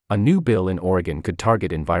A new bill in Oregon could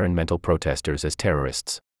target environmental protesters as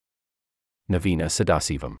terrorists. Navina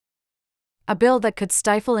Sadasivam. A bill that could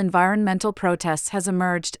stifle environmental protests has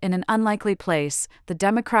emerged in an unlikely place, the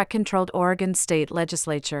Democrat-controlled Oregon state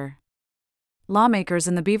legislature. Lawmakers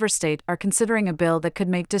in the Beaver State are considering a bill that could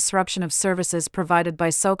make disruption of services provided by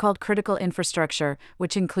so-called critical infrastructure,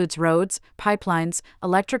 which includes roads, pipelines,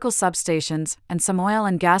 electrical substations, and some oil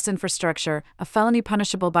and gas infrastructure, a felony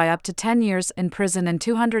punishable by up to 10 years in prison and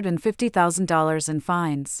 $250,000 in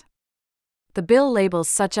fines. The bill labels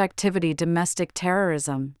such activity domestic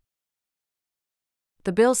terrorism.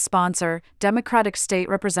 The bill's sponsor, Democratic State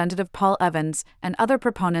Representative Paul Evans, and other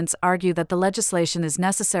proponents argue that the legislation is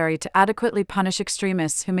necessary to adequately punish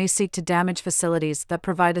extremists who may seek to damage facilities that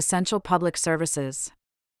provide essential public services.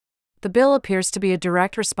 The bill appears to be a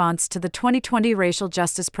direct response to the 2020 racial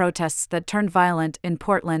justice protests that turned violent in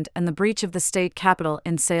Portland and the breach of the state capitol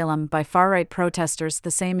in Salem by far-right protesters the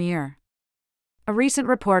same year. A recent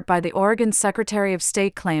report by the Oregon Secretary of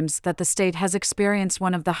State claims that the state has experienced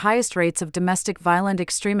one of the highest rates of domestic violent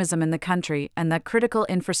extremism in the country and that critical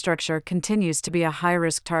infrastructure continues to be a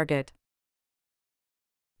high-risk target.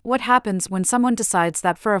 What happens when someone decides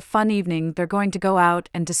that for a fun evening they're going to go out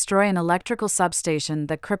and destroy an electrical substation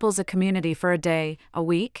that cripples a community for a day, a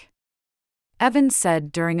week? Evans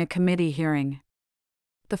said during a committee hearing.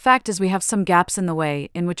 The fact is we have some gaps in the way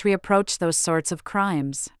in which we approach those sorts of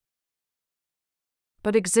crimes.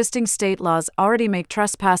 But existing state laws already make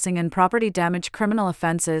trespassing and property damage criminal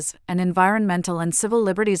offenses, and environmental and civil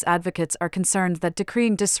liberties advocates are concerned that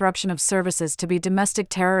decreeing disruption of services to be domestic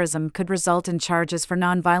terrorism could result in charges for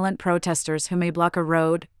nonviolent protesters who may block a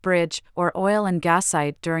road, bridge, or oil and gas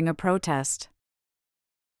site during a protest.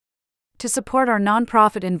 To support our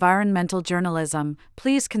nonprofit environmental journalism,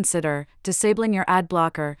 please consider disabling your ad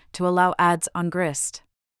blocker to allow ads on Grist.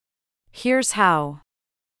 Here's how.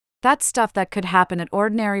 That's stuff that could happen at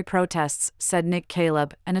ordinary protests, said Nick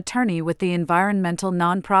Caleb, an attorney with the environmental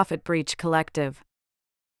nonprofit Breach Collective.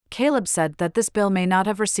 Caleb said that this bill may not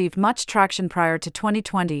have received much traction prior to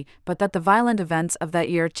 2020, but that the violent events of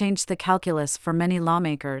that year changed the calculus for many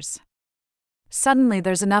lawmakers. Suddenly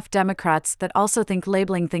there's enough Democrats that also think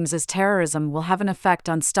labeling things as terrorism will have an effect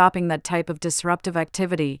on stopping that type of disruptive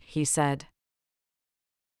activity, he said.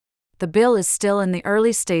 The bill is still in the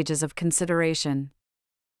early stages of consideration.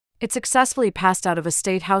 It successfully passed out of a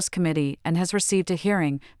state House committee and has received a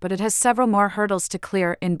hearing, but it has several more hurdles to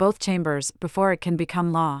clear in both chambers before it can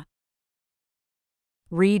become law.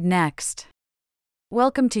 Read next.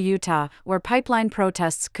 Welcome to Utah, where pipeline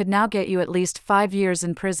protests could now get you at least 5 years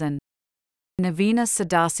in prison. Navina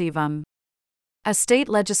Sadasivam. As state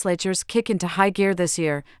legislatures kick into high gear this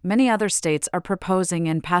year, many other states are proposing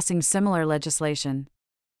and passing similar legislation.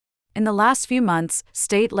 In the last few months,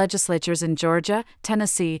 state legislatures in Georgia,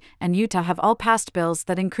 Tennessee, and Utah have all passed bills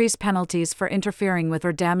that increase penalties for interfering with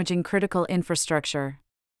or damaging critical infrastructure.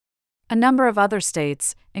 A number of other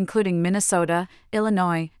states, including Minnesota,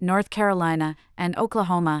 Illinois, North Carolina, and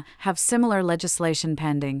Oklahoma, have similar legislation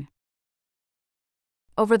pending.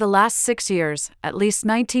 Over the last 6 years, at least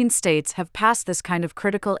 19 states have passed this kind of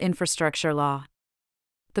critical infrastructure law.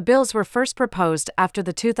 The bills were first proposed after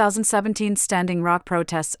the 2017 Standing Rock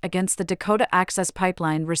protests against the Dakota Access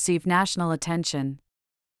Pipeline received national attention.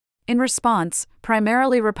 In response,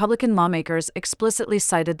 primarily Republican lawmakers explicitly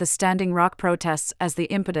cited the Standing Rock protests as the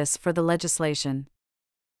impetus for the legislation.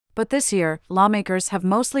 But this year, lawmakers have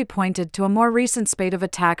mostly pointed to a more recent spate of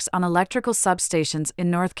attacks on electrical substations in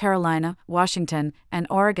North Carolina, Washington, and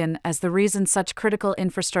Oregon as the reason such critical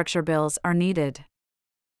infrastructure bills are needed.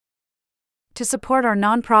 To support our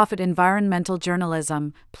nonprofit environmental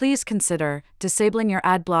journalism, please consider disabling your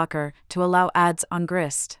ad blocker to allow ads on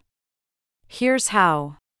Grist. Here's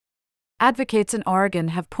how. Advocates in Oregon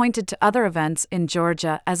have pointed to other events in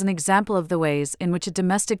Georgia as an example of the ways in which a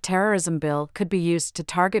domestic terrorism bill could be used to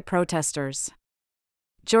target protesters.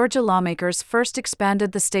 Georgia lawmakers first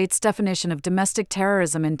expanded the state's definition of domestic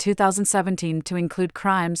terrorism in 2017 to include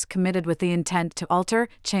crimes committed with the intent to alter,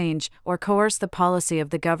 change, or coerce the policy of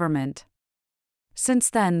the government. Since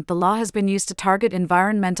then, the law has been used to target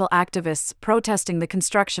environmental activists protesting the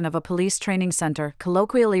construction of a police training center,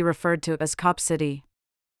 colloquially referred to as Cop City.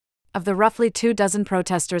 Of the roughly 24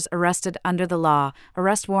 protesters arrested under the law,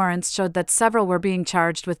 arrest warrants showed that several were being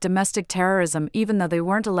charged with domestic terrorism even though they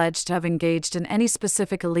weren't alleged to have engaged in any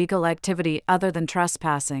specific illegal activity other than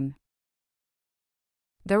trespassing.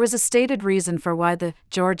 There was a stated reason for why the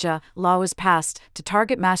Georgia law was passed, to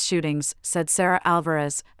target mass shootings, said Sarah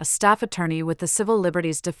Alvarez, a staff attorney with the Civil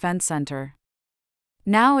Liberties Defense Center.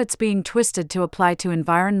 Now it's being twisted to apply to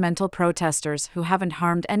environmental protesters who haven't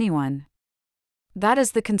harmed anyone. That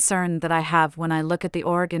is the concern that I have when I look at the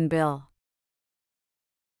Oregon bill.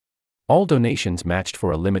 All donations matched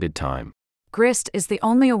for a limited time. Grist is the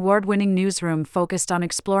only award-winning newsroom focused on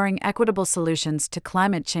exploring equitable solutions to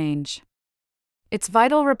climate change. It's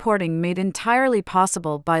vital reporting made entirely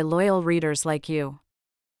possible by loyal readers like you.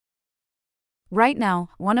 Right now,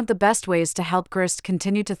 one of the best ways to help Grist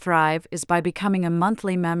continue to thrive is by becoming a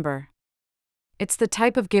monthly member. It's the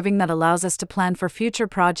type of giving that allows us to plan for future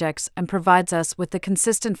projects and provides us with the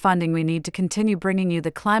consistent funding we need to continue bringing you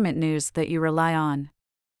the climate news that you rely on.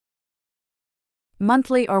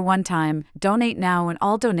 Monthly or one-time, donate now and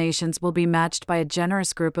all donations will be matched by a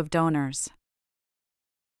generous group of donors.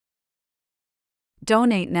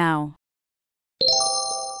 Donate now.